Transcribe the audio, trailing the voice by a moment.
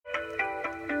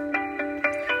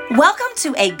Welcome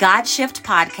to a God Shift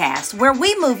podcast, where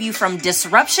we move you from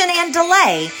disruption and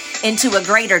delay into a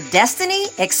greater destiny,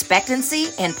 expectancy,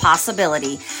 and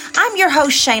possibility. I'm your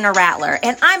host, Shayna Rattler,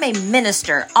 and I'm a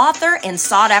minister, author, and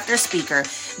sought-after speaker.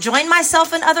 Join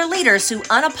myself and other leaders who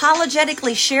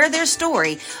unapologetically share their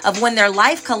story of when their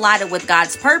life collided with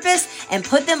God's purpose and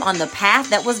put them on the path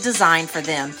that was designed for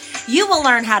them. You will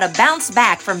learn how to bounce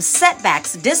back from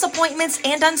setbacks, disappointments,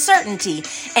 and uncertainty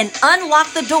and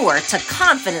unlock the door to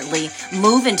confidently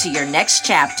move into your next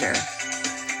chapter.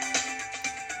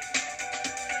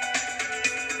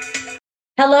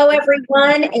 Hello,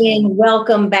 everyone, and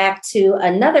welcome back to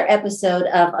another episode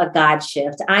of A God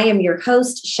Shift. I am your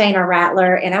host, Shayna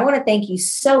Rattler, and I want to thank you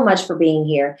so much for being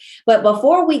here. But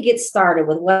before we get started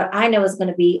with what I know is going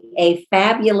to be a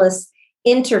fabulous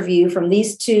interview from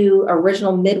these two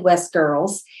original Midwest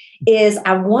girls, is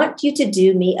I want you to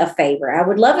do me a favor. I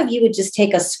would love if you would just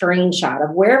take a screenshot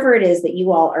of wherever it is that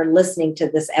you all are listening to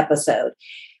this episode.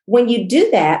 When you do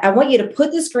that, I want you to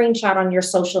put the screenshot on your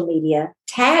social media,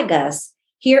 tag us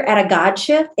here at A God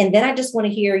Shift, and then I just want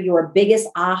to hear your biggest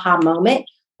aha moment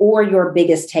or your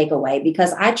biggest takeaway,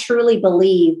 because I truly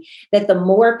believe that the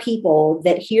more people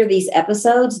that hear these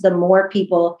episodes, the more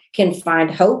people can find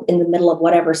hope in the middle of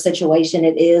whatever situation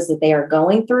it is that they are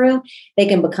going through. They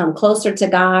can become closer to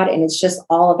God, and it's just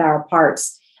all of our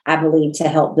parts, I believe, to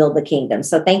help build the kingdom.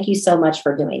 So thank you so much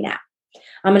for doing that.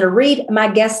 I'm going to read my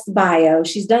guest's bio.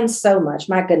 She's done so much.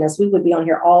 My goodness, we would be on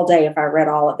here all day if I read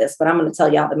all of this, but I'm going to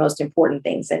tell y'all the most important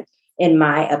things in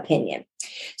my opinion.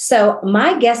 So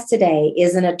my guest today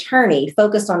is an attorney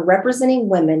focused on representing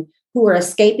women who are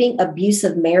escaping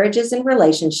abusive marriages and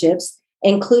relationships,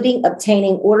 including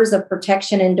obtaining orders of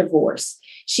protection and divorce.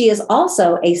 She is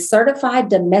also a certified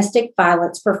domestic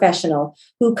violence professional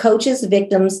who coaches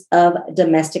victims of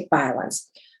domestic violence.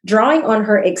 Drawing on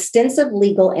her extensive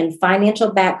legal and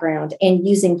financial background and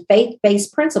using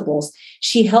faith-based principles,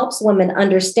 she helps women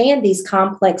understand these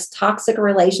complex toxic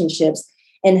relationships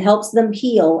and helps them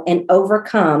heal and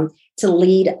overcome to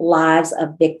lead lives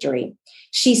of victory.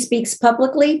 She speaks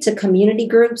publicly to community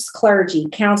groups, clergy,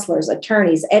 counselors,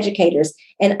 attorneys, educators,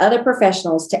 and other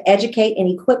professionals to educate and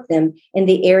equip them in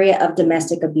the area of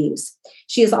domestic abuse.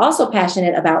 She is also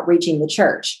passionate about reaching the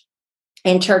church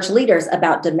and church leaders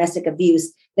about domestic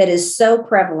abuse that is so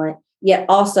prevalent, yet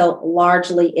also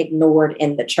largely ignored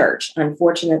in the church.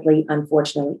 Unfortunately.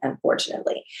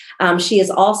 She is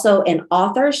also an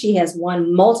author. She has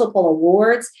won multiple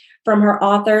awards from her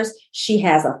authors. She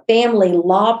has a family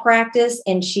law practice,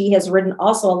 and she has written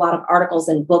also a lot of articles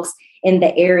and books in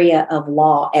the area of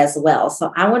law as well.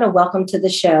 So I want to welcome to the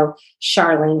show,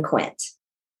 Charlene Quint.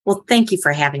 Well, thank you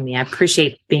for having me. I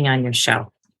appreciate being on your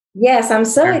show. Yes, I'm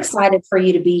so excited for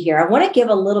you to be here. I want to give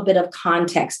a little bit of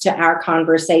context to our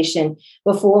conversation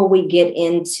before we get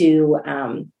into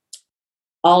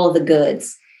all of the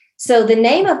goods. So the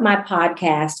name of my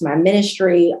podcast, my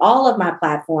ministry, all of my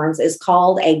platforms is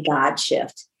called A God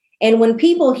Shift. And when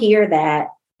people hear that,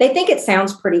 they think it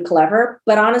sounds pretty clever,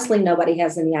 but honestly, nobody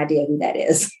has any idea who that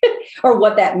is or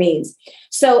what that means.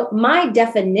 So my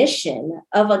definition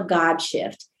of a God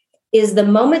shift is the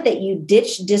moment that you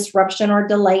ditch disruption or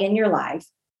delay in your life,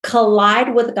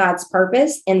 collide with God's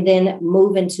purpose, and then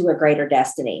move into a greater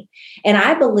destiny. And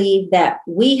I believe that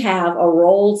we have a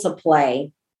role to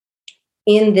play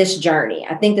in this journey.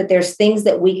 I think that there's things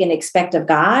that we can expect of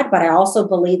God, but I also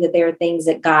believe that there are things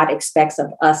that God expects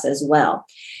of us as well.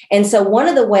 And so one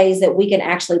of the ways that we can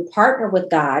actually partner with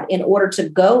God in order to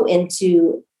go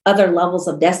into other levels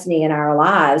of destiny in our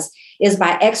lives is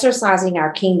by exercising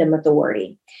our kingdom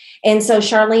authority. And so,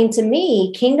 Charlene, to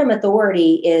me, kingdom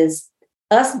authority is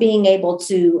us being able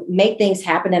to make things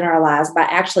happen in our lives by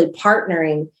actually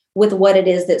partnering with what it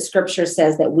is that Scripture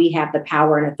says that we have the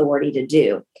power and authority to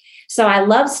do. So I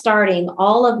love starting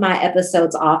all of my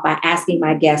episodes off by asking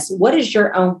my guests, what is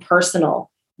your own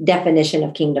personal definition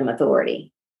of kingdom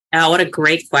authority? Oh, what a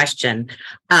great question.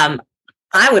 I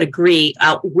would agree.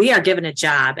 We are given a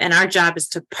job, and our job is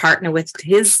to partner with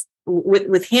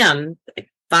Him,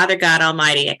 Father God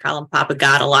Almighty. I call him Papa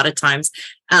God a lot of times,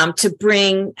 to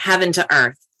bring heaven to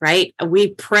earth, right? We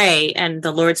pray, and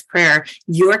the Lord's Prayer,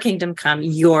 your kingdom come,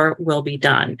 your will be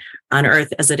done on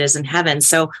earth as it is in heaven.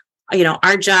 So,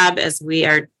 our job as we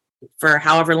are, for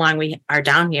however long we are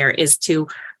down here, is to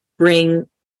bring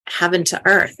heaven to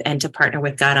earth and to partner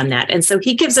with God on that. And so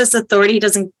he gives us authority. He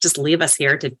doesn't just leave us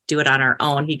here to do it on our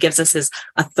own. He gives us his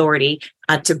authority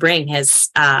to bring his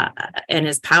and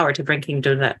his power to bring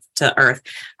kingdom to earth.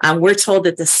 We're told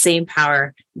that the same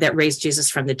power that raised Jesus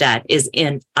from the dead is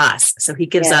in us. So he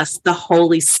gives us the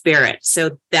Holy Spirit.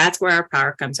 So that's where our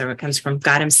power comes from. It comes from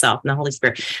God himself and the Holy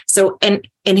Spirit. So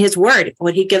in his word,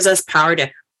 when he gives us power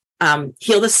to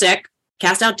heal the sick,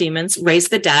 cast out demons, raise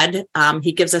the dead.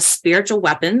 He gives us spiritual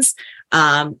weapons,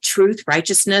 truth,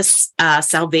 righteousness,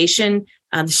 salvation,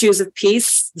 the shoes of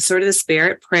peace, the sword of the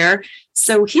Spirit, prayer.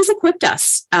 So he's equipped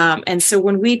us. And so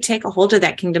when we take a hold of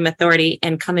that kingdom authority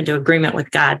and come into agreement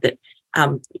with God that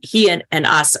he and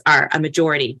us are a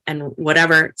majority, and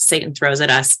whatever Satan throws at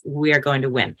us, we are going to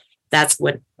win. That's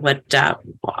what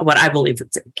I believe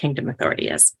kingdom authority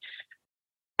is.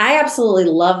 I absolutely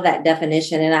love that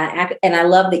definition. And I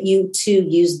love that you too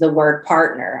use the word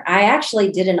partner. I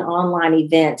actually did an online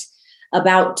event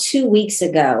about 2 weeks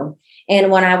ago. And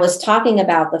when I was talking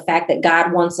about the fact that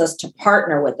God wants us to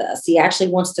partner with us, he actually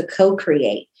wants to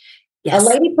co-create. Yes. A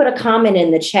lady put a comment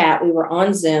in the chat. We were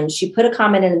on Zoom. She put a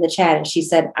comment in the chat and she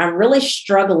said, I'm really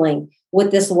struggling with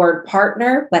this word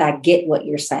partner, but I get what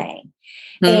you're saying.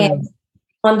 And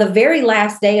on the very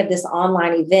last day of this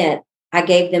online event, I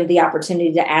gave them the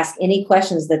opportunity to ask any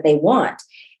questions that they want.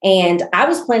 And I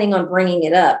was planning on bringing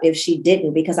it up if she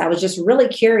didn't, because I was just really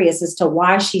curious as to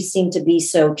why she seemed to be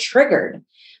so triggered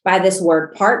by this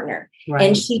word partner. Right.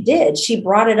 And she did. She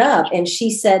brought it up and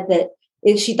she said that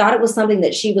she thought it was something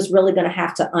that she was really going to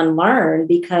have to unlearn,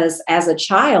 because as a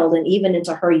child and even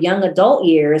into her young adult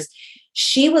years,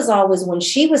 she was always, when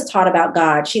she was taught about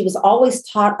God, she was always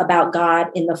taught about God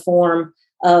in the form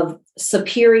of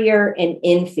superior and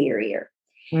inferior.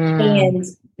 And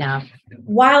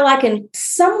while I can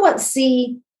somewhat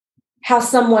see how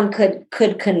someone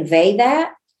could convey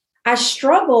that, I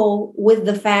struggle with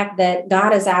the fact that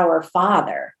God is our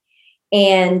Father.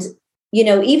 And,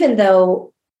 even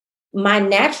though my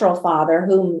natural father,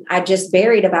 whom I just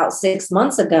buried about 6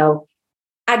 months ago,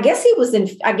 I guess he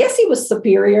was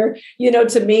superior,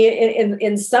 to me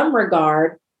in some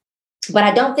regard. But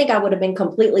I don't think I would have been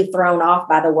completely thrown off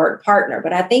by the word partner.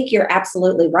 But I think you're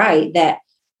absolutely right that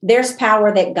there's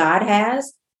power that God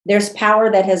has. There's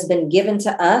power that has been given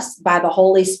to us by the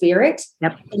Holy Spirit.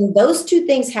 Yep. And those two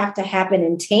things have to happen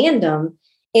in tandem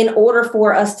in order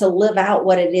for us to live out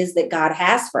what it is that God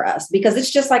has for us. Because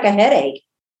it's just like a headache.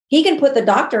 He can put the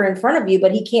doctor in front of you,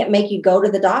 but he can't make you go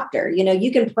to the doctor.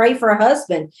 You can pray for a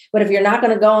husband, but if you're not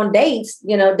going to go on dates,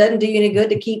 it doesn't do you any good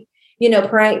to keep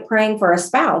praying for a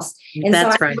spouse. And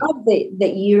that's so I love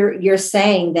that you're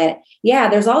saying that,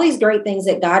 there's all these great things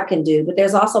that God can do, but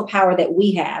there's also power that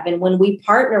we have. And when we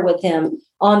partner with him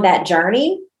on that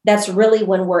journey, that's really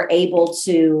when we're able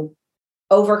to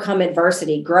overcome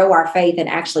adversity, grow our faith, and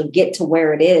actually get to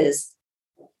where it is,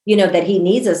 that he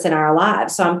needs us in our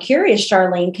lives. So I'm curious,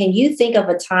 Charlene, can you think of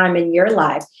a time in your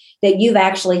life that you've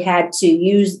actually had to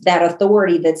use that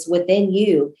authority that's within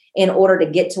you in order to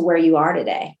get to where you are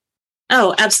today?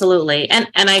 Oh, absolutely. And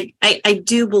I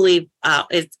do believe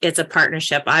it's a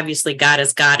partnership. Obviously, God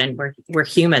is God and we're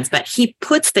humans, but he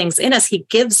puts things in us. He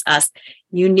gives us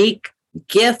unique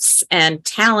gifts and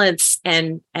talents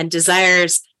and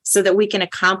desires so that we can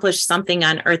accomplish something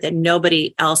on earth that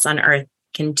nobody else on earth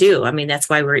can do. I mean, that's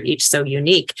why we're each so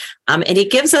unique. And he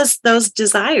gives us those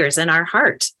desires in our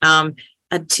heart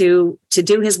to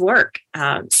do his work.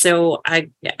 So I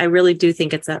really do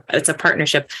think it's a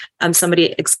partnership.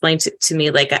 Somebody explained to me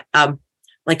like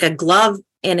a glove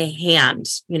in a hand.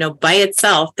 By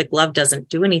itself, the glove doesn't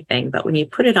do anything, but when you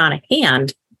put it on a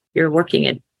hand, you're working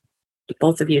it,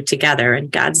 both of you together, and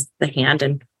God's the hand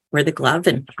and we're the glove,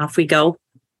 and off we go,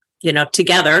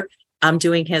 together,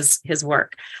 doing his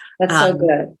work. That's so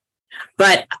good.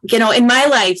 But in my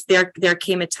life, there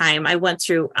came a time I went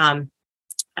through a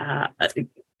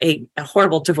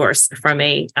horrible divorce from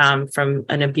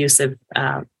an abusive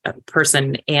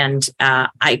person, and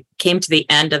I came to the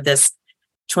end of this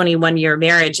 21-year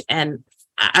marriage, and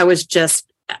I was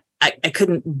just I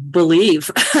couldn't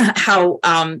believe how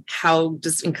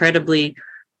just incredibly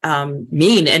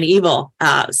mean and evil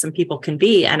some people can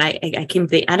be, and I came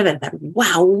to the end of it and thought,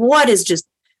 wow, what has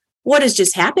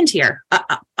just happened here?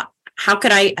 How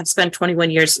could I have spent 21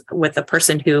 years with a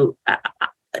person who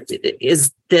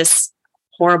is this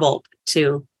horrible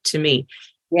to me?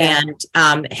 Yeah.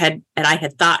 And I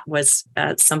had thought was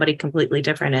somebody completely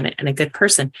different and a good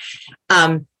person.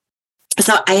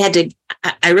 So I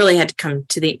really had to come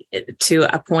to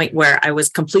a point where I was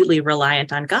completely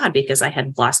reliant on God, because I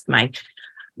had lost my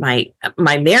my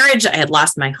marriage. I had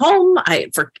lost my home.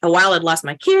 For a while, I'd lost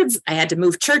my kids. I had to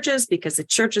move churches because the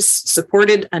churches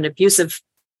supported an abusive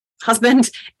husband,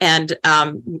 and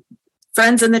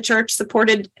friends in the church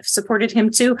supported him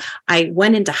too. I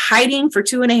went into hiding for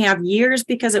 2.5 years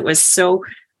because it was so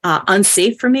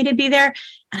unsafe for me to be there.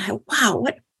 And wow,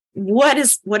 what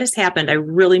has happened? I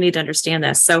really need to understand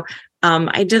this. So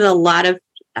I did a lot of.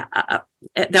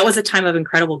 That was a time of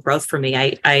incredible growth for me.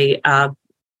 I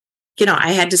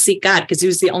had to seek God because he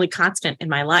was the only constant in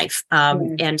my life.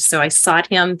 And so I sought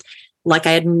him like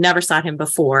I had never sought him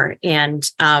before. And,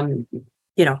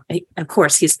 of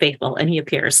course he's faithful and he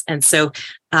appears. And so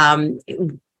I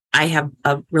had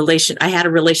a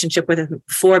relationship with him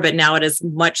before, but now it is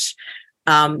much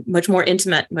more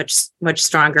intimate, much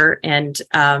stronger. And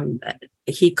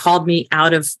he called me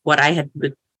out of what I had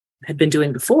been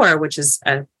doing before, which is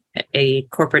a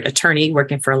corporate attorney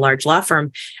working for a large law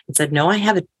firm, and said, no, I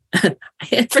have a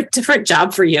different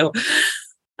job for you.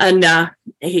 And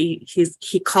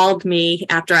he called me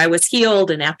after I was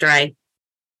healed and after I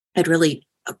had really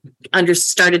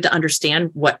started to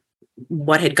understand what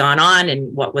had gone on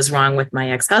and what was wrong with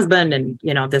my ex-husband. And,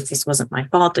 this wasn't my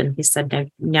fault. And he said,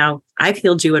 now I've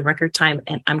healed you in record time,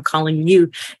 and I'm calling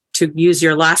you to use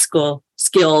your law school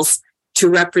skills to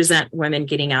represent women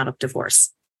getting out of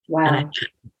divorce. Wow. And I thought,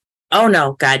 oh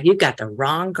no, God, you got the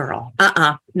wrong girl.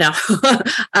 No.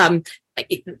 I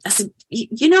said,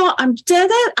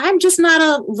 I'm just not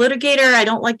a litigator. I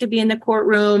don't like to be in the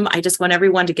courtroom. I just want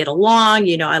everyone to get along.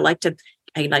 I like to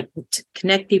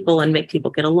connect people and make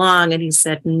people get along. And he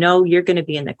said, no, you're going to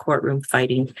be in the courtroom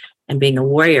fighting and being a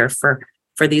warrior for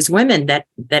these women that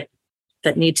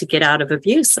need to get out of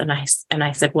abuse. And I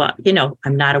said, well,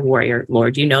 I'm not a warrior,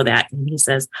 Lord, you know that. And he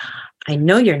says, I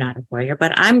know you're not a warrior,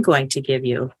 but I'm going to give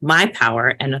you my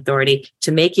power and authority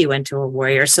to make you into a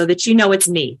warrior so that it's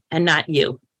me and not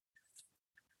you.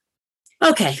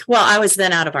 Okay. Well, I was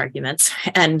then out of arguments.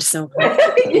 And so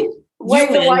wave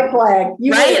the white flag.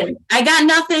 You right? win. I got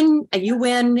nothing. You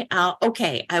win.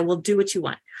 Okay. I will do what you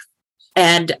want.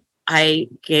 And I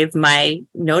gave my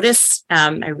notice.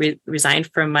 I resigned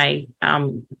from my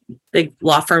big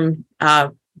law firm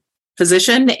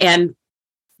position, and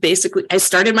basically I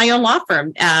started my own law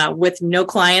firm with no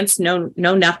clients, no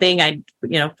nothing. I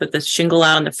put the shingle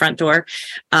out on the front door.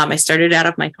 I started out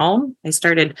of my home. I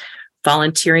started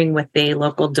volunteering with a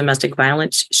local domestic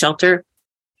violence shelter,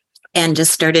 and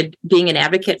just started being an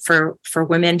advocate for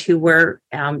women who were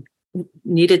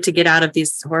needed to get out of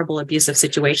these horrible abusive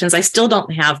situations. I still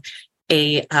don't have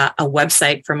a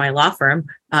website for my law firm,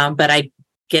 but I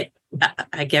get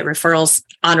referrals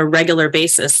on a regular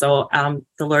basis. So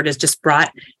the Lord has just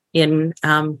brought in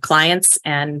clients,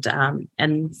 and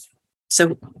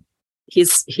so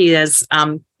he has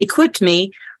equipped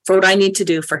me for what I need to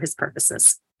do for his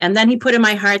purposes. And then he put in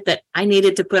my heart that I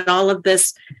needed to put all of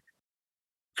this,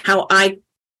 how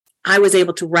I was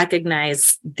able to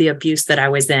recognize the abuse that I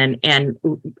was in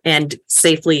and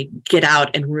safely get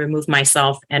out and remove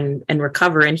myself and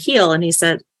recover and heal. And he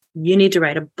said, you need to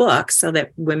write a book so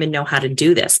that women know how to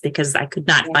do this, because I could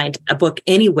not find a book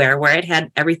anywhere where it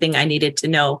had everything I needed to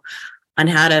know on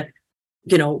how to,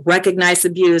 recognize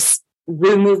abuse,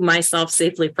 remove myself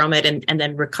safely from it, and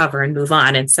then recover and move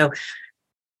on. And so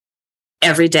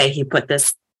every day he put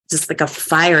this just like a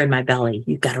fire in my belly.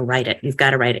 You've got to write it. You've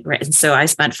got to write it. Right. And so I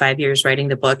spent 5 years writing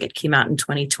the book. It came out in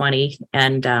 2020,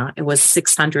 and it was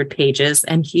 600 pages.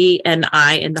 And he and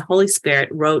I and the Holy Spirit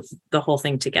wrote the whole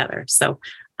thing together. So,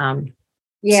 so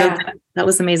that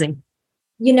was amazing.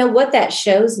 What that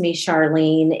shows me,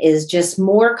 Charlene, is just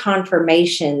more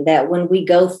confirmation that when we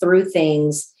go through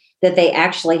things, that they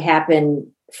actually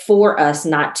happen for us,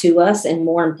 not to us. And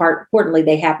more importantly,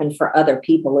 they happen for other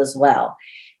people as well.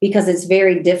 Because it's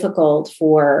very difficult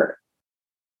for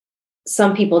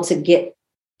some people to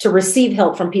receive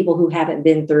help from people who haven't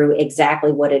been through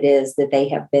exactly what it is that they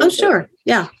have been through. Sure.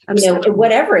 Yeah. Absolutely.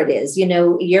 Whatever it is,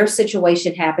 your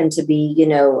situation happened to be,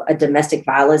 a domestic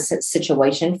violence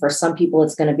situation. For some people,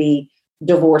 it's going to be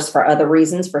divorce for other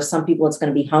reasons. For some people, it's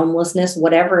going to be homelessness,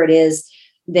 whatever it is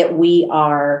that we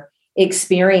are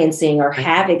experiencing or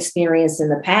have experienced in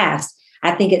the past.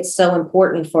 I think it's so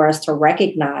important for us to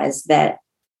recognize that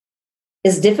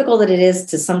as difficult that it is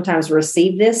to sometimes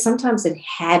receive this, sometimes it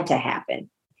had to happen.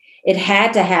 It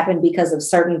had to happen because of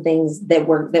certain things that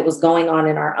was going on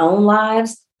in our own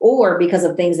lives, or because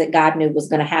of things that God knew was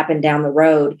going to happen down the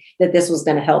road, that this was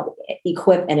going to help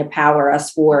equip and empower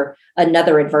us for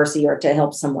another adversity or to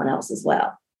help someone else as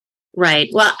well. Right.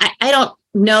 Well, I don't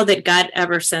know that God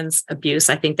ever sends abuse.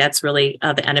 I think that's really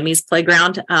the enemy's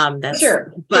playground. That's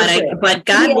sure. But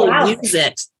God will use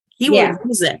it. He will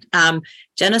use it.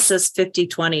 Genesis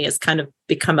 50:20 has kind of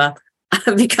become a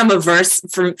verse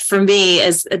for me,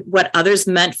 as what others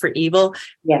meant for evil.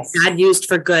 Yes. God used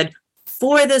for good,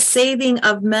 for the saving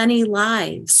of many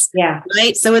lives. Yeah.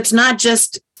 Right. So it's not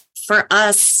just for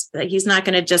us. He's not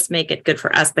going to just make it good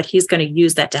for us, but he's going to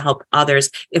use that to help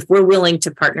others if we're willing to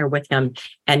partner with him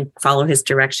and follow his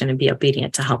direction and be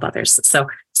obedient to help others. So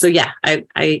yeah, I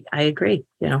agree,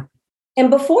 And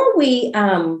before we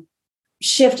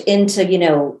shift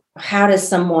into, how does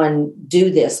someone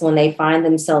do this when they find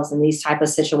themselves in these type of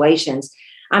situations?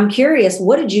 I'm curious,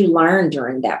 what did you learn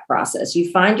during that process?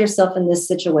 You find yourself in this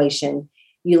situation,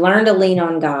 you learn to lean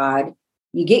on God,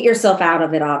 you get yourself out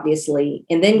of it, obviously,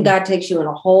 and then God takes you in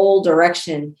a whole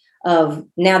direction of,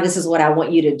 now this is what I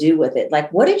want you to do with it.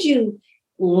 Like, what did you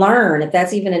learn, if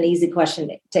that's even an easy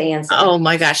question to answer? Oh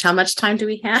my gosh, how much time do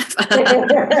we have?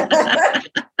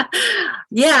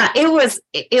 Yeah,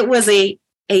 it was a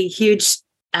huge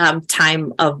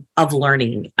time of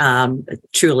learning,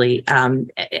 truly,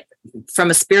 from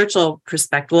a spiritual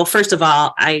perspective. Well, first of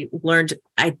all, I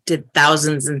did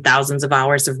thousands and thousands of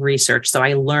hours of research. So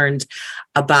I learned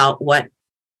about what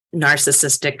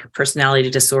narcissistic personality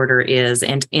disorder is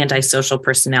and antisocial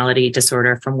personality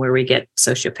disorder, from where we get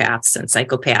sociopaths and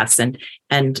psychopaths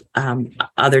and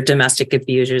other domestic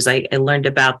abusers. I learned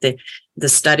about the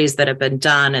studies that have been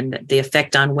done and the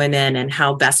effect on women and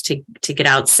how best to get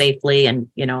out safely. And,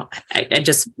 I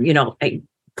just, I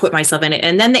put myself in it.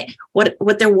 And then what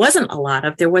there wasn't a lot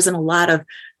of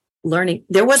learning.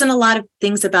 There wasn't a lot of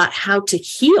things about how to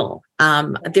heal.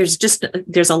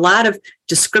 There's a lot of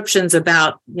descriptions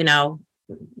about,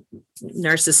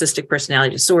 narcissistic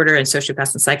personality disorder and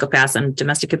sociopaths and psychopaths and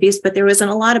domestic abuse, but there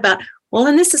wasn't a lot about, well,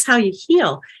 and this is how you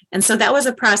heal. And so that was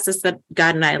a process that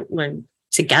God and I learned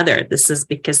together. This is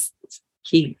because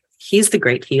he's the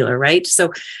great healer, right?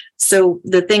 So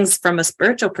the things from a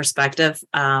spiritual perspective,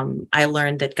 I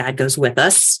learned that God goes with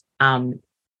us.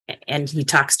 And he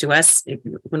talks to us.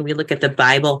 When we look at the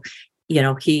Bible,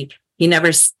 he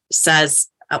never says,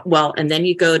 well, and then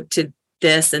you go to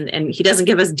this, and he doesn't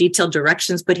give us detailed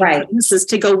directions, but he promises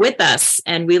to go with us.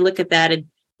 And we look at that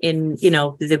in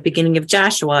the beginning of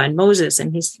Joshua and Moses,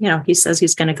 and he says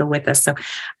he's going to go with us. So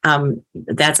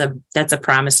that's a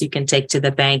promise you can take to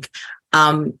the bank.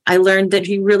 I learned that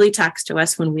he really talks to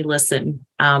us when we listen.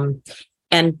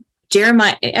 And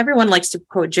Jeremiah, everyone likes to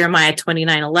quote Jeremiah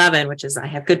 29:11, which is, I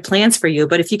have good plans for you.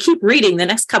 But if you keep reading, the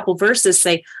next couple verses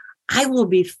say, I will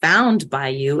be found by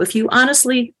you if you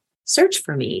honestly search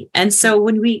for me. And so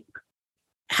when we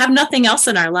have nothing else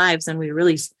in our lives and we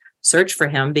really search for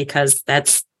him, because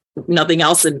that's nothing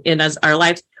else in our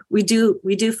lives, we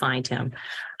do find him.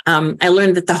 I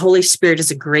learned that the Holy Spirit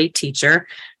is a great teacher.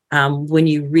 When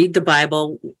you read the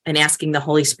Bible and asking the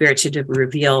Holy Spirit to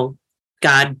reveal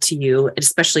God to you,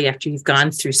 especially after you've gone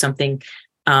through something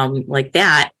like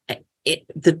that,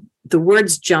 the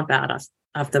words jump out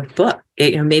of the book.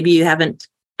 Maybe you haven't,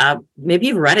 maybe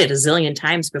you've read it a zillion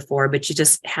times before, but you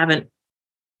just haven't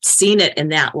seen it in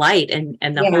that light. And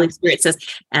the Holy Spirit says,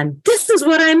 and this is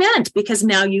what I meant, because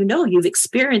now you've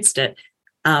experienced it.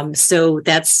 So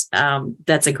that's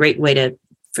a great way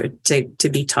to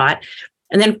be taught.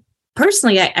 And then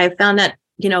personally, I found that,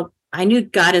 I knew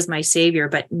God as my savior,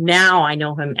 but now I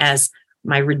know him as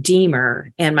my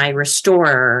redeemer and my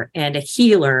restorer and a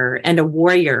healer and a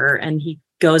warrior. And he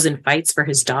goes and fights for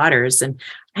his daughters. And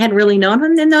I hadn't really known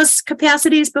him in those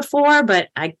capacities before, but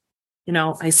I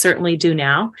certainly do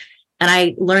now. And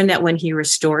I learned that when he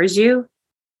restores you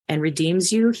and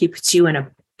redeems you, he puts you in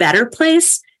a better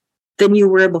place than you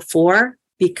were before,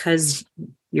 because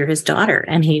you're his daughter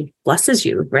and he blesses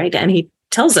you, right? And he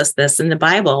tells us this in the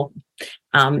Bible.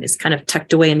 It's kind of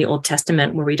tucked away in the Old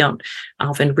Testament where we don't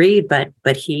often read,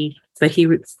 but he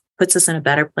puts us in a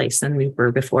better place than we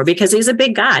were before, because he's a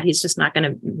big God. He's just not going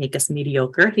to make us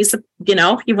mediocre. He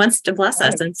wants to bless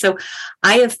us. And so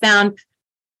I have found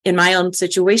in my own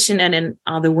situation and in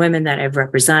all the women that I've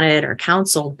represented or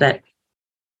counseled that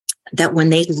when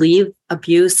they leave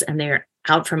abuse and they're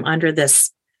out from under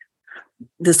this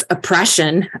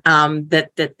oppression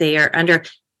that they are under,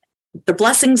 the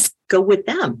blessings go with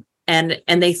them, and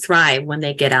they thrive when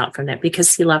they get out from that,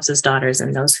 because he loves his daughters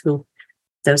and those who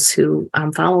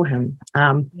follow him.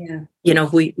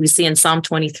 We see in Psalm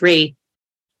 23,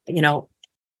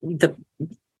 the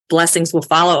blessings will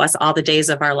follow us all the days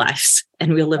of our lives,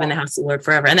 and we'll live in the house of the Lord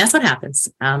forever. And that's what happens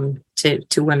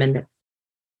to women that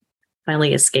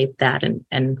finally escape that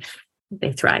and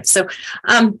they thrive. So,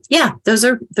 those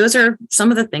are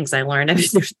some of the things I learned. I mean,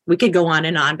 we could go on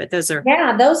and on, but those are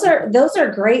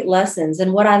great lessons.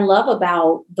 And what I love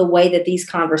about the way that these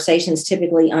conversations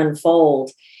typically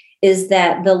unfold is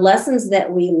that the lessons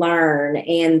that we learn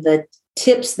and the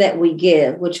tips that we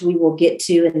give, which we will get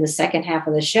to in the second half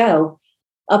of the show,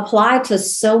 apply to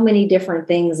so many different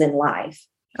things in life.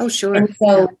 Oh, sure. And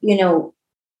so,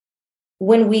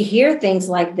 when we hear things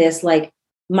like this, like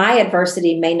my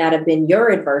adversity may not have been your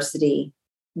adversity,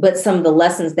 but some of the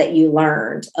lessons that you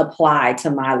learned apply to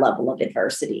my level of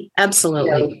adversity.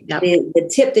 Absolutely. Yep.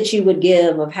 The tip that you would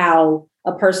give of how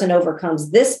a person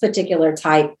overcomes this particular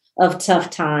type of tough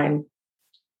time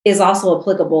is also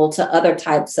applicable to other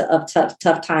types of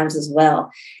tough times as well.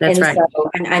 That's right.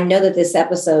 And I know that this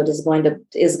episode is going to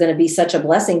be such a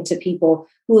blessing to people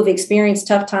who have experienced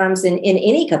tough times in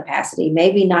any capacity,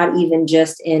 maybe not even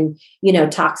just in,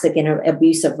 toxic and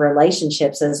abusive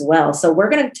relationships as well. So we're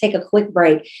going to take a quick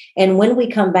break. And when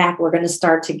we come back, we're going to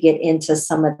start to get into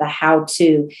some of the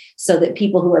how-to so that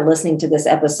people who are listening to this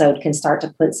episode can start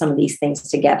to put some of these things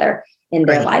together in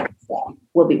their life as well.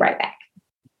 We'll be right back.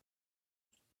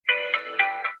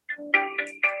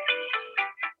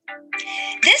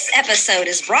 This episode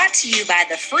is brought to you by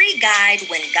the free guide,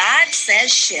 When God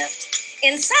Says Shift.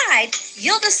 Inside,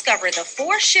 you'll discover the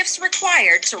 4 shifts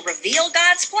required to reveal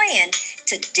God's plan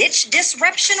to ditch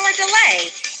disruption or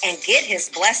delay and get his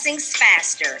blessings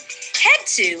faster. Head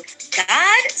to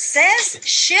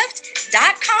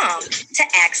GodSaysShift.com to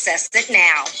access it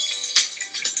now.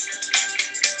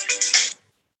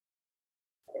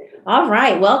 All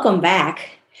right, welcome back.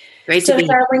 Great so, to be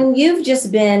Charlene, you've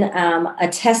just been a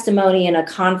testimony and a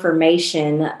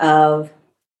confirmation of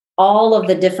all of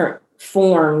the different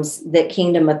forms that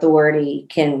kingdom authority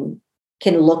can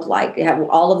look like,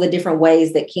 all of the different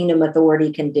ways that kingdom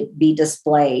authority can be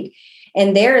displayed.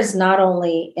 And there is not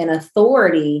only an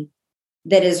authority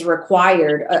that is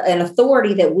required, an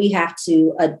authority that we have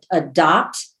to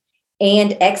adopt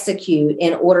and execute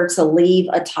in order to leave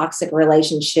a toxic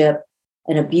relationship,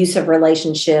 an abusive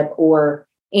relationship, or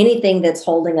anything that's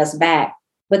holding us back.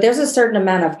 But there's a certain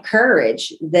amount of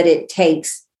courage that it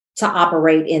takes to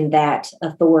operate in that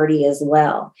authority as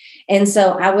well. And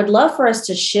so I would love for us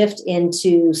to shift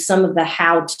into some of the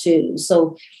how-to.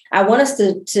 So I want us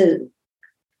to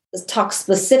talk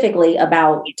specifically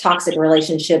about toxic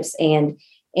relationships and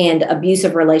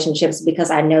abusive relationships,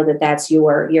 because I know that that's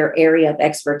your area of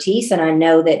expertise. And I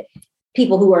know that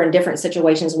people who are in different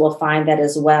situations will find that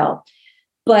as well.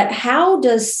 But how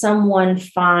does someone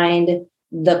find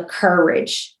the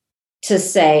courage to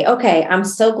say, okay, I'm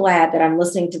so glad that I'm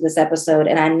listening to this episode,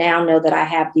 and I now know that I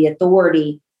have the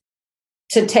authority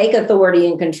to take authority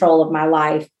and control of my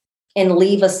life and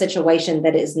leave a situation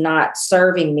that is not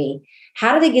serving me?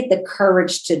 How do they get the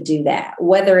courage to do that?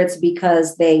 Whether it's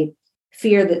because they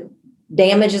fear that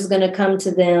damage is going to come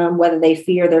to them, whether they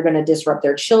fear they're going to disrupt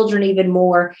their children even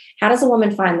more. How does a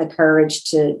woman find the courage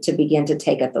to begin to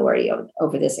take authority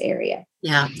over this area?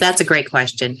 Yeah, that's a great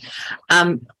question.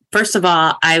 First of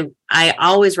all, I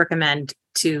always recommend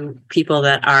to people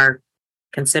that are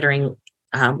considering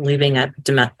leaving an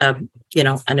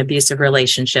abusive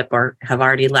relationship or have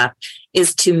already left,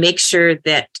 is to make sure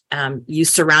that you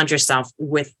surround yourself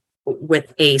with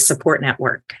a support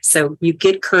network. So you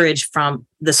get courage from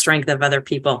the strength of other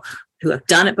people who have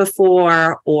done it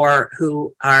before, or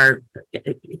who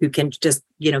can just,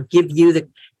 give you the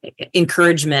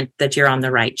encouragement that you're on the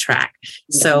right track.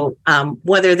 Yeah. So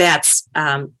whether that's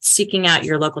seeking out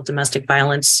your local domestic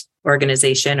violence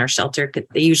organization or shelter,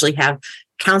 they usually have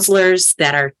counselors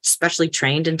that are specially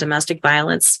trained in domestic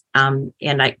violence. And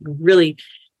I really,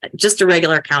 just a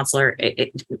regular counselor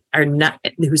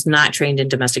who's not trained in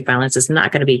domestic violence is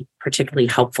not going to be particularly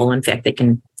helpful. In fact, they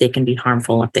can be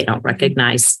harmful if they don't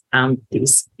recognize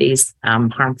these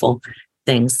harmful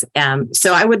things.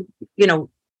 So I would,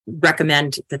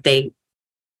 recommend that they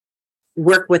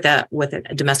work with a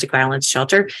domestic violence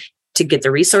shelter to get the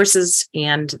resources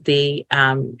and the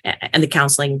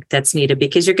counseling that's needed,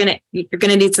 because you're gonna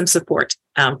need some support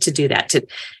to do that,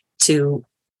 to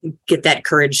get that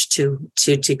courage to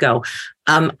go.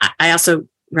 I also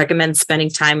recommend spending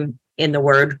time in the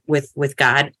Word with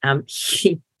God.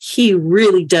 He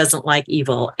really doesn't like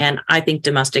evil, and I think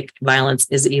domestic violence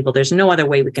is evil. There's no other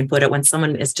way we can put it. When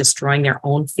someone is destroying their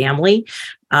own family,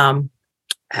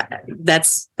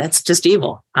 that's just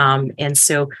evil. And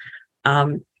so,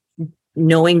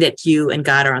 knowing that you and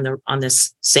God are on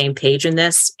this same page in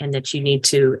this, and that you need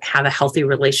to have a healthy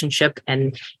relationship,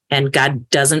 and God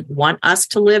doesn't want us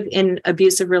to live in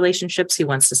abusive relationships. He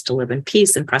wants us to live in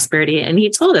peace and prosperity. And he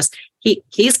told us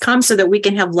he's come so that we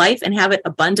can have life and have it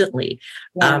abundantly.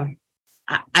 Yeah.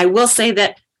 I will say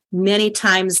that many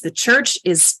times the church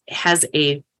has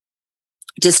a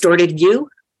distorted view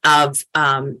of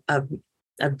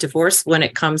of divorce when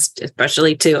it comes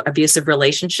especially to abusive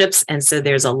relationships. And so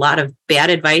there's a lot of bad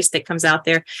advice that comes out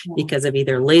there because of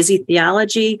either lazy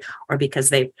theology or because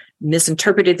they've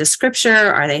misinterpreted the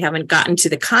scripture or they haven't gotten to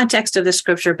the context of the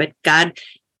scripture. But God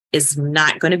is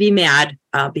not going to be mad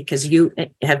because you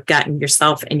have gotten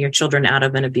yourself and your children out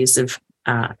of an abusive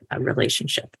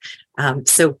relationship.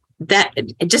 So that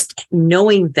just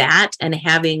knowing that and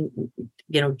having,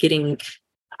 getting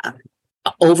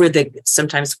over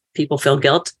sometimes people feel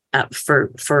guilt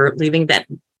for leaving, that,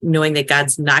 knowing that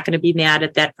God's not going to be mad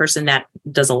at that person, that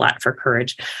does a lot for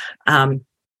courage.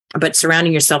 But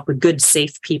surrounding yourself with good,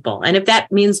 safe people. And if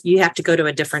that means you have to go to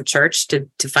a different church to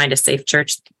find a safe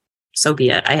church, so be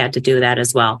it. I had to do that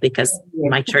as well because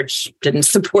my church didn't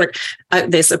support,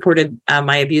 they supported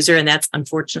my abuser. And that's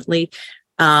unfortunately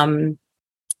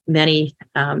many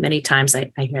times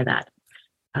I hear that.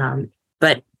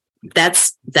 But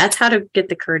that's how to get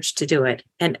the courage to do it.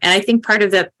 And I think part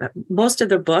of most of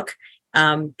the book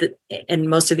and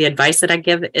most of the advice that I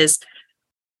give is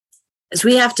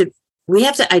we have to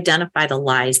identify the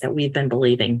lies that we've been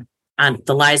believing,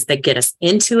 the lies that get us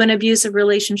into an abusive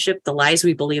relationship, the lies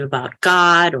we believe about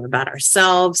God or about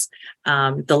ourselves,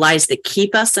 the lies that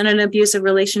keep us in an abusive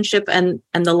relationship, and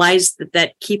the lies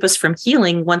that keep us from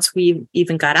healing once we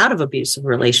even got out of abusive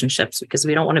relationships, because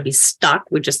we don't want to be stuck.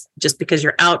 We just because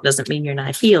you're out doesn't mean you're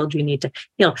not healed. You need to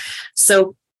heal.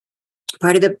 So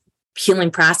part of the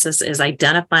healing process is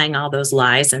identifying all those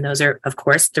lies. And those are, of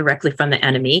course, directly from the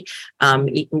enemy,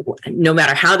 no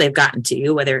matter how they've gotten to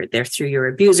you, whether they're through your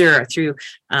abuser or through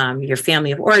your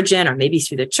family of origin, or maybe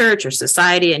through the church or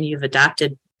society, and you've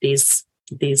adopted these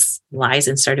lies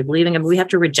and started believing them. We have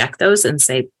to reject those and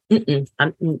say,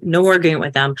 I'm no more agreeing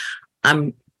with them.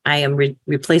 I am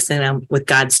replacing them with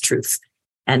God's truth.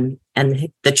 And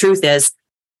the truth is,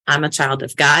 I'm a child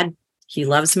of God. He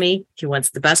loves me. He wants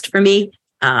the best for me.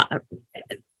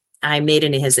 I'm made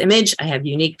in his image. I have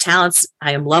unique talents.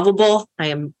 I am lovable. I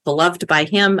am beloved by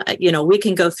him. We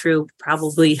can go through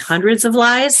probably hundreds of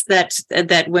lies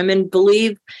that women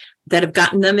believe that have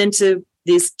gotten them into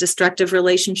these destructive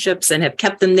relationships and have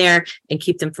kept them there and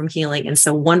keep them from healing. And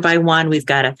so one by one, we've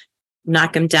got to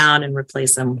knock them down and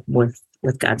replace them with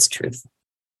God's truth.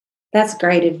 That's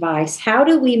great advice. How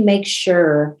do we make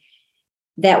sure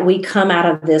that we come out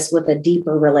of this with a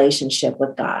deeper relationship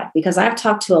with God? Because I've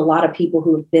talked to a lot of people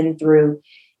who have been through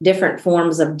different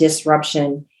forms of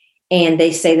disruption, and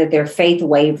they say that their faith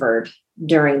wavered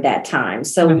during that time.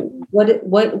 So what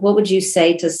would you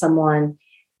say to someone,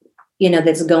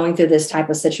 that's going through this type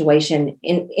of situation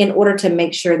in order to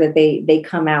make sure that they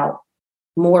come out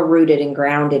more rooted and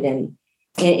grounded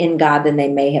in God than they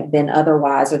may have been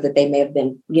otherwise, or that they may have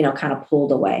been, kind of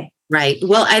pulled away? Right.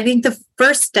 Well, I think the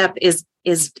first step is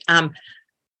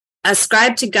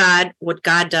ascribe to God what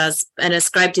God does, and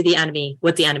ascribe to the enemy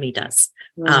what the enemy does.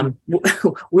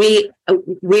 We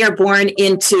are born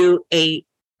into a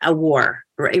war,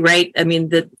 right? I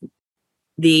mean,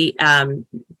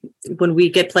 when we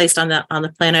get placed on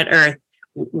the planet Earth,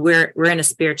 we're in a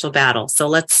spiritual battle. So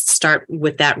let's start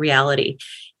with that reality.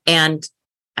 And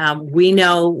we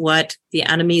know what the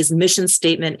enemy's mission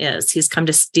statement is. He's come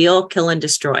to steal, kill, and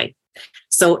destroy.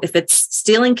 So if it's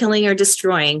stealing, killing, or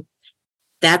destroying,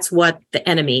 that's what the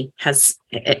enemy has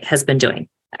been doing.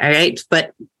 All right.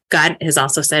 But God has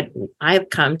also said, I have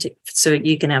come so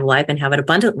you can have life and have it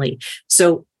abundantly.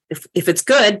 So if it's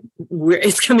good,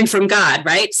 it's coming from God,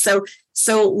 right? So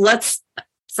let's,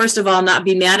 first of all, not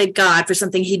be mad at God for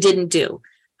something he didn't do.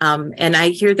 And I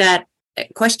hear that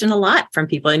question a lot from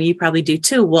people, and you probably do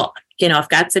too. Well, if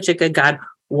God's such a good God,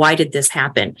 why did this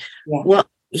happen? Yeah. Well,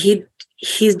 he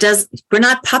does, we're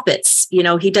not puppets.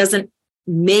 He doesn't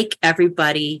make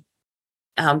everybody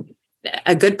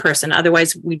a good person.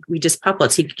 Otherwise we just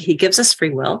puppets. He gives us free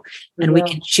will, and we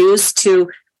can choose to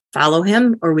follow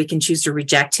him, or we can choose to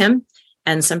reject him.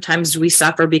 And sometimes we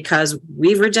suffer because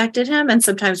we've rejected him, and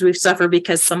sometimes we suffer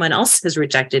because someone else has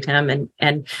rejected him.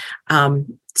 And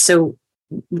so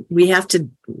we have to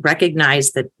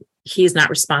recognize that he's not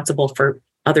responsible for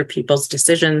other people's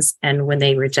decisions and when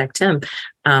they reject him.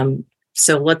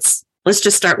 So let's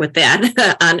just start with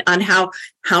that on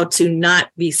how to not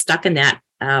be stuck in that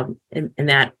in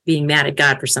that being mad at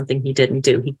God for something he didn't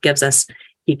do. He gives us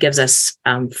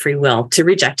free will to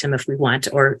reject him if we want,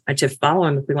 or to follow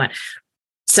him if we want.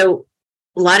 So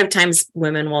a lot of times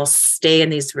women will stay in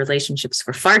these relationships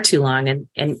for far too long,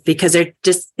 and because they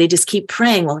just keep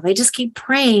praying. Well, if I just keep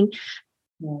praying,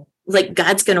 like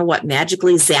God's going to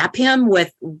magically zap him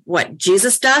with what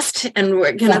Jesus does, and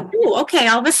we're going to, okay,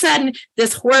 all of a sudden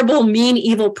this horrible, mean,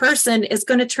 evil person is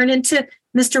going to turn into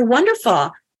Mr.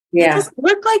 Wonderful. It doesn't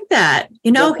work like that.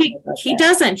 He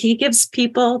doesn't. He gives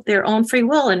people their own free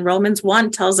will. And Romans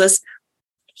 1 tells us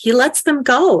he lets them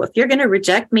go. If you're going to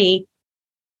reject me,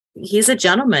 he's a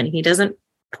gentleman. He doesn't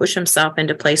push himself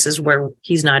into places where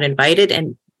he's not invited.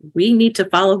 And we need to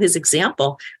follow his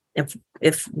example.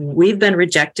 If we've been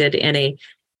rejected in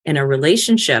a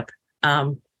relationship,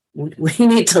 we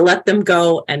need to let them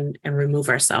go and remove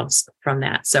ourselves from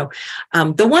that. So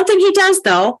the one thing he does,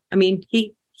 though, I mean,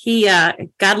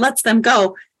 God lets them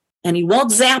go, and he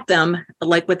won't zap them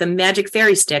like with a magic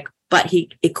fairy stick, but he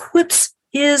equips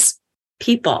his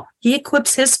people. He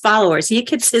equips his followers. He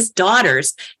equips his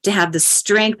daughters to have the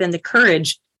strength and the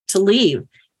courage to leave.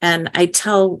 And I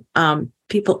tell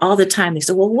people all the time, they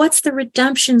say, well, what's the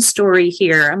redemption story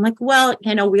here? I'm like, well,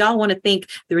 we all want to think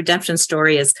the redemption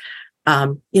story is,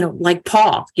 like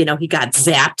Paul, he got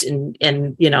zapped and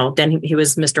then he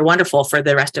was Mr. Wonderful for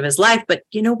the rest of his life. But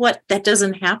you know what? That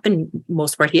doesn't happen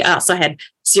most part. He also had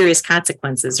serious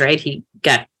consequences, right? He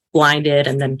got blinded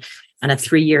and then on a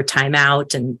 3-year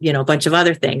timeout and, a bunch of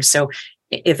other things. So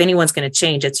if anyone's going to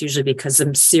change, it's usually because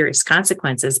of serious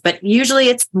consequences. But usually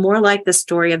it's more like the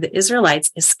story of the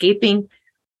Israelites escaping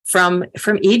from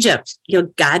Egypt.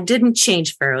 God didn't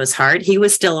change Pharaoh's heart. He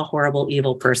was still a horrible,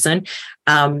 evil person.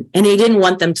 And he didn't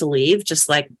want them to leave, just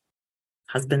like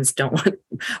husbands don't want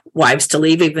wives to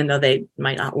leave, even though they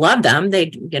might not love them.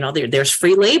 There's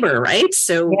free labor, right?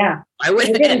 So why would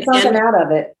they get something out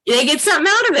of it? They get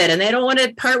something out of it, and they don't want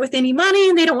to part with any money,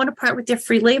 and they don't want to part with their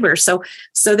free labor. So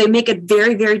they make it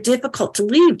very, very difficult to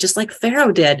leave, just like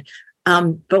Pharaoh did.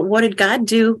 But what did God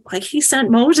do? Like, he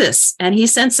sent Moses, and he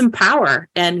sent some power,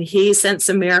 and he sent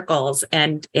some miracles,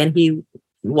 and he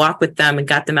walked with them and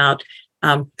got them out.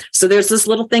 So there's this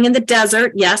little thing in the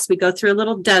desert. Yes, we go through a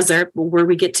little desert where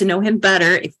we get to know him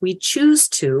better if we choose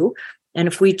to. And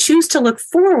if we choose to look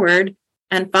forward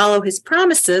and follow his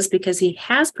promises, because he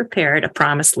has prepared a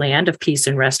promised land of peace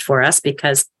and rest for us,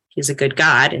 because he's a good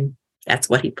God, and that's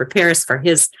what he prepares for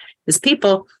his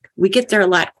people, we get there a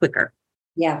lot quicker.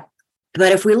 Yeah.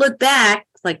 But if we look back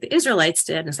like the Israelites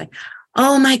did, and it's like,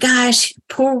 oh my gosh,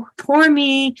 poor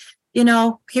me,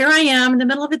 here I am in the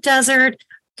middle of a desert.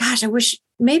 Gosh, I wish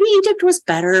maybe Egypt was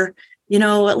better.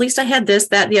 At least I had this,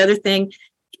 that, the other thing.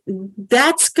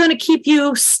 That's going to keep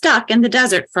you stuck in the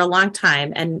desert for a long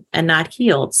time and not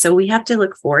healed. So we have to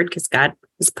look forward, because God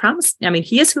has promised. I mean,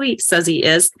 he is who he says he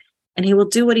is, and he will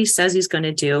do what he says he's going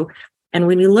to do. And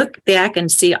when we look back and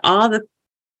see all the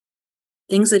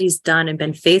things that he's done and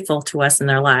been faithful to us in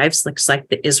their lives, looks like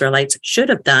the Israelites should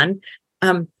have done,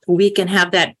 we can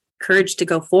have that courage to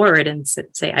go forward and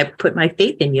say, I put my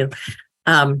faith in you.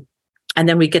 And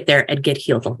then we get there and get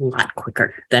healed a lot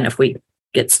quicker than if we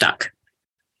get stuck.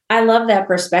 I love that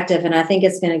perspective. And I think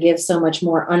it's going to give so much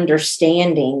more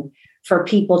understanding for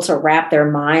people to wrap their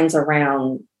minds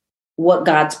around what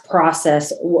God's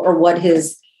process or what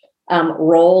his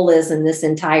role is in this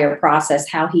entire process,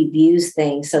 how he views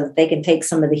things, so that they can take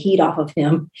some of the heat off of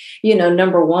him,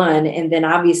 number one. And then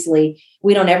obviously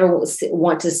we don't ever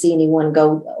want to see anyone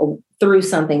go through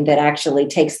something that actually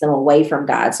takes them away from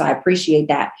God. So I appreciate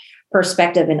that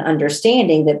perspective and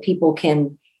understanding that people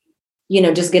can,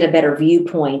 just get a better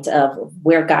viewpoint of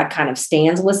where God kind of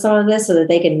stands with some of this, so that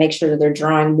they can make sure that they're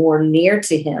drawing more near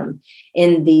to him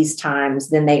in these times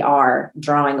than they are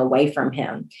drawing away from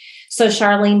him. So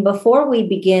Charlene, before we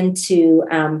begin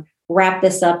to wrap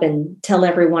this up and tell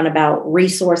everyone about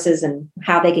resources and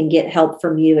how they can get help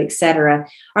from you, et cetera,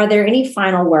 are there any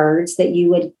final words that you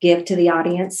would give to the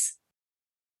audience?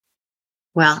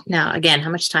 Well, now, again, how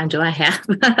much time do I have?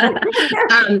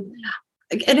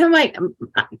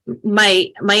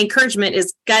 My encouragement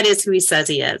is God is who he says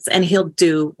he is, and he'll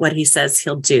do what he says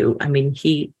he'll do. I mean,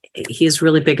 he is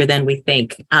really bigger than we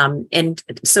think. And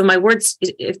so my words,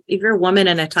 if you're a woman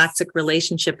in a toxic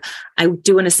relationship, I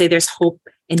do want to say there's hope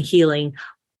and healing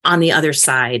on the other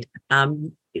side.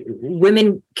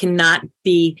 Women cannot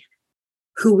be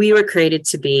who we were created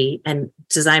to be and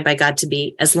designed by God to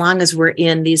be as long as we're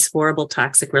in these horrible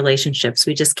toxic relationships.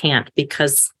 We just can't,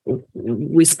 because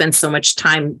we spend so much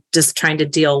time just trying to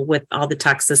deal with all the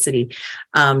toxicity.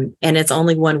 And it's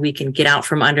only when we can get out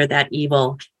from under that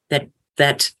evil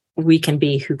that we can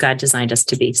be who God designed us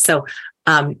to be. So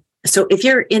if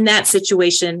you're in that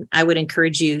situation, I would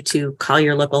encourage you to call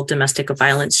your local domestic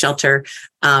violence shelter,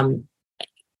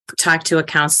 talk to a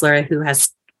counselor who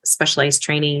has specialized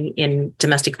training in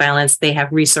domestic violence. They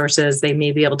have resources. They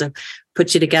may be able to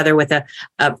put you together with a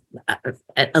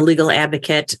legal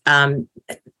advocate.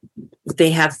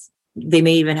 They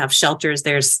may even have shelters.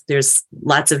 There's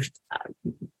lots of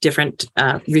different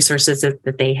resources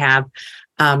that they have.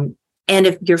 And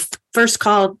if your first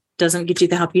call doesn't get you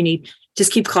the help you need,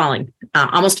 just keep calling.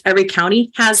 Almost every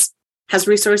county has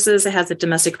resources. It has a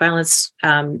domestic violence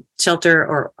shelter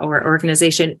or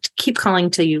organization. Keep calling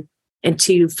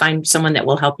until you find someone that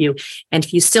will help you. And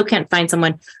if you still can't find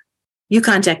someone, you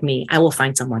contact me. I will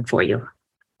find someone for you.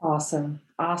 Awesome.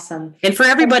 And for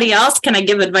everybody else, can I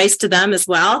give advice to them as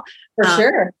well? For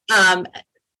sure.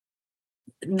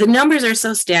 The numbers are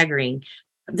so staggering.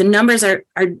 The numbers are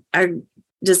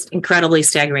just incredibly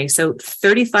staggering. So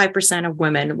 35% of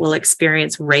women will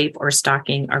experience rape or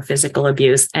stalking or physical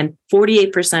abuse, and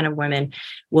 48% of women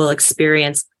will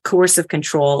experience coercive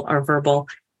control or verbal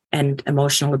and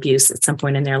emotional abuse at some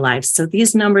point in their lives. So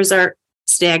these numbers are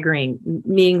staggering,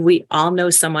 meaning we all know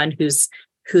someone who's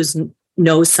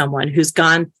knows someone who's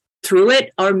gone through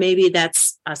it, or maybe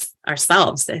that's us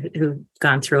ourselves who've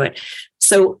gone through it.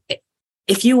 So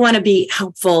if you want to be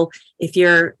helpful, if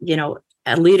you're,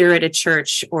 a leader at a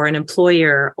church or an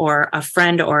employer or a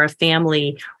friend or a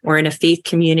family or in a faith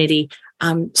community,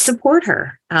 support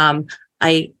her.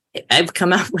 I've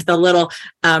come up with a little,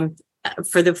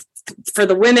 for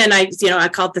the women, I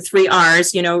call it the 3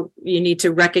 R's. You need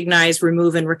to recognize,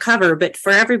 remove, and recover. But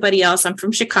for everybody else, I'm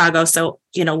from Chicago, so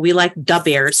we like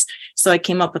bears. So I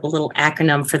came up with a little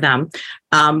acronym for them.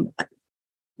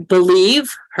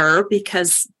 Believe her,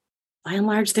 because by and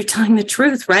large, they're telling the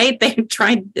truth, right?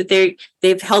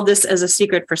 They've held this as a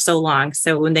secret for so long.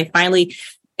 So when they finally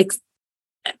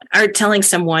are telling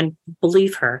someone,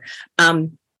 believe her.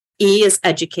 E is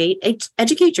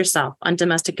educate yourself on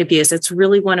domestic abuse. It's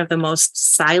really one of the most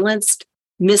silenced,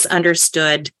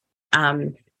 misunderstood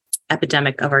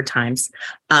epidemic of our times.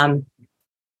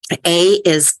 A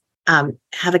is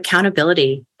have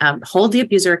accountability. Hold the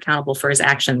abuser accountable for his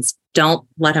actions. Don't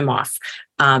let him off,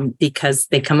 because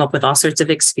they come up with all sorts of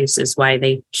excuses why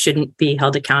they shouldn't be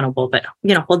held accountable, but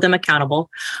hold them accountable.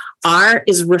 R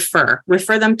is refer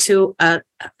them to a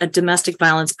domestic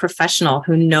violence professional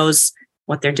who knows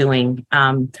what they're doing.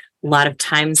 A lot of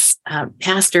times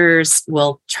pastors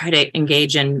will try to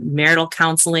engage in marital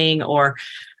counseling or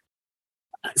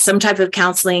some type of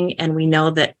counseling, and we know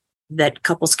that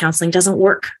couples counseling doesn't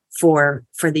work for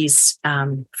these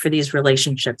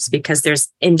relationships, because there's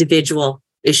individual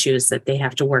issues that they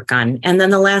have to work on. And then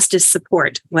the last is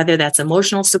support, whether that's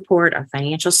emotional support or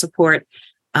financial support.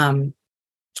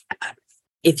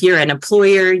 If you're an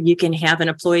employer, you can have an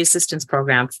employee assistance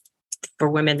program for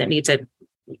women that need to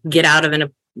get out of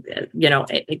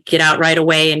get out right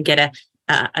away and get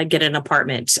an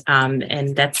apartment.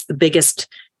 And that's the biggest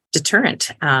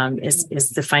deterrent, is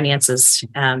the finances.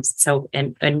 So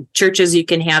churches, you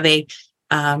can have a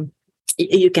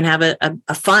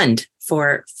fund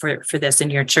for this in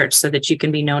your church, so that you can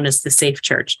be known as the safe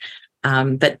church.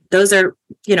 But those are,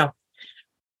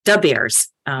 bears.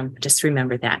 Just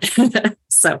remember that.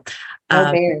 So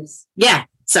bears. Yeah.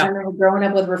 So I remember growing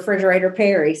up with Refrigerator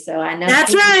Perry, so I know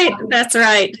that's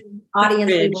right.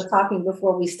 Audience, we were talking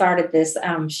before we started this.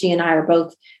 She and I are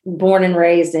both born and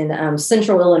raised in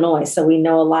Central Illinois, so we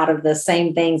know a lot of the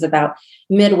same things about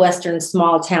Midwestern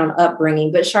small town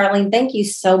upbringing. But Charlene, thank you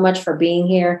so much for being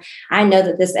here. I know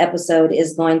that this episode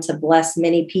is going to bless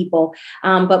many people.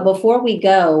 But before we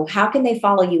go, how can they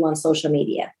follow you on social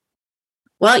media?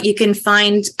 Well, you can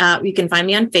find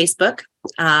me on Facebook.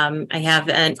 I have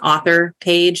an author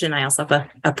page, and I also have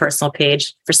a personal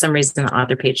page. For some reason, the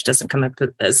author page doesn't come up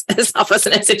as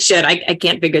often as it should. I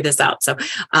can't figure this out. So,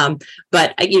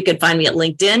 but you can find me at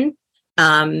LinkedIn.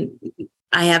 I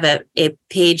have a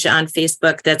page on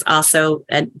Facebook that's also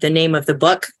the name of the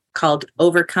book, called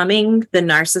Overcoming the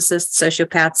Narcissist,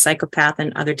 Sociopath, Psychopath,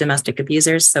 and Other Domestic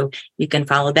Abusers. So you can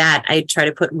follow that. I try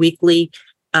to put weekly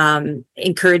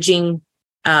encouraging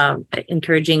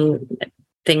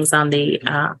things on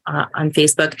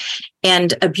Facebook, and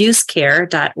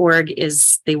abusecare.org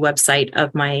is the website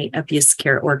of my abuse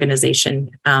care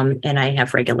organization. And I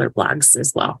have regular blogs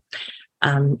as well.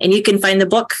 And you can find the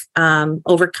book,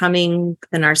 Overcoming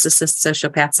the Narcissist,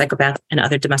 Sociopath, Psychopath, and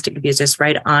Other Domestic Abusers,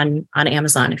 right on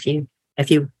Amazon. If you,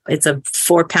 it's a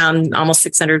 4-pound, almost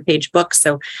 600-page book.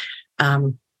 So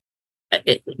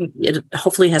it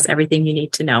hopefully has everything you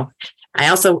need to know.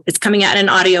 It's coming out in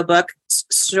an audiobook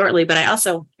shortly, but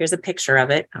here's a picture of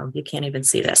it. Oh, you can't even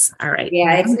see this. All right.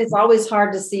 Yeah, it's always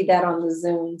hard to see that on the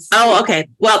Zooms. Oh, okay.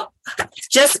 Well,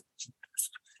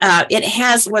 it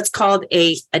has what's called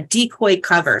a decoy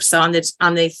cover. So on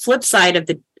the flip side of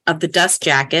the dust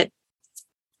jacket,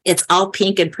 it's all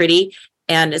pink and pretty,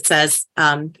 and it says,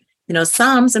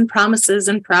 Psalms and promises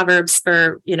and proverbs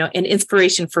for, and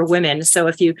inspiration for women. So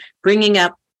if you bringing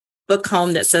up book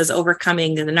home that says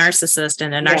overcoming the narcissist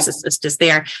and the narcissist is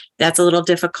there, that's a little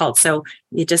difficult. So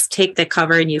you just take the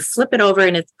cover and you flip it over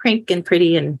and it's pink and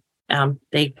pretty, and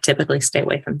they typically stay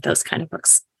away from those kind of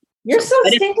books. You're so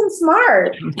stinking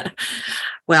smart.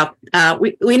 Well,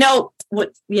 we know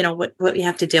what you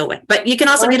have to deal with, but you can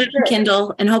also get it on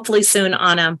Kindle and hopefully soon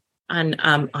on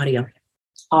audio.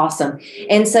 Awesome.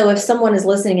 And so if someone is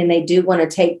listening and they do want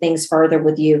to take things further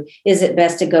with you, is it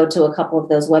best to go to a couple of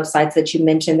those websites that you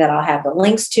mentioned that I'll have the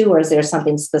links to, or is there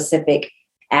something specific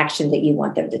action that you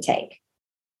want them to take?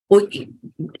 Well,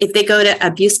 if they go to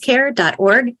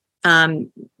abusecare.org,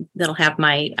 that'll have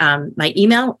my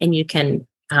email, and you can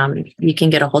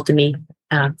get a hold of me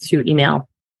through email.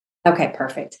 Okay,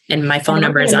 perfect. And my phone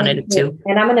number is on it too.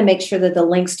 And I'm going to make sure that the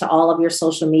links to all of your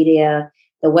social media,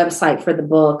 the website for the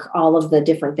book, all of the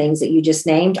different things that you just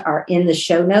named are in the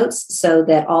show notes, so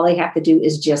that all they have to do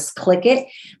is just click it.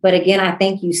 But again, I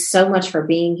thank you so much for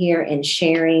being here and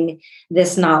sharing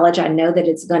this knowledge. I know that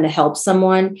it's going to help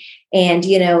someone. And,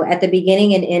 at the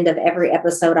beginning and end of every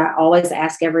episode, I always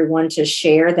ask everyone to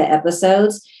share the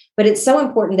episodes. But it's so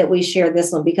important that we share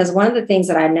this one, because one of the things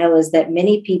that I know is that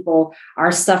many people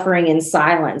are suffering in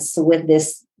silence with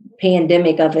this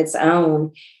pandemic of its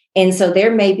own. And so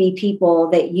there may be people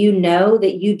that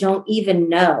that you don't even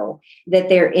know that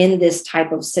they're in this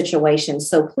type of situation.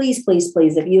 So please, please,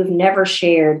 please, if you've never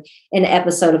shared an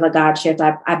episode of A God Shift,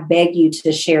 I beg you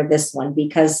to share this one,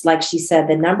 because like she said,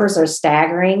 the numbers are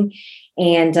staggering.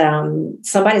 And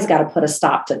somebody's got to put a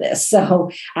stop to this.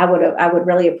 So I would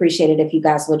really appreciate it if you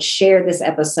guys would share this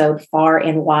episode far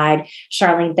and wide.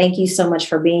 Charlene, thank you so much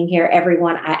for being here.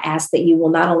 Everyone, I ask that you will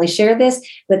not only share this,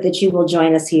 but that you will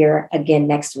join us here again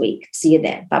next week. See you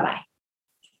then. Bye-bye.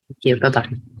 Thank you. Bye-bye.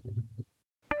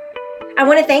 I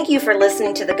want to thank you for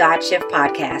listening to the God Shift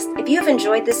podcast. If you have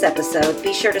enjoyed this episode,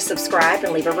 be sure to subscribe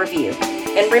and leave a review.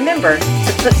 And remember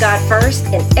to put God first,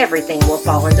 and everything will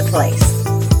fall into place.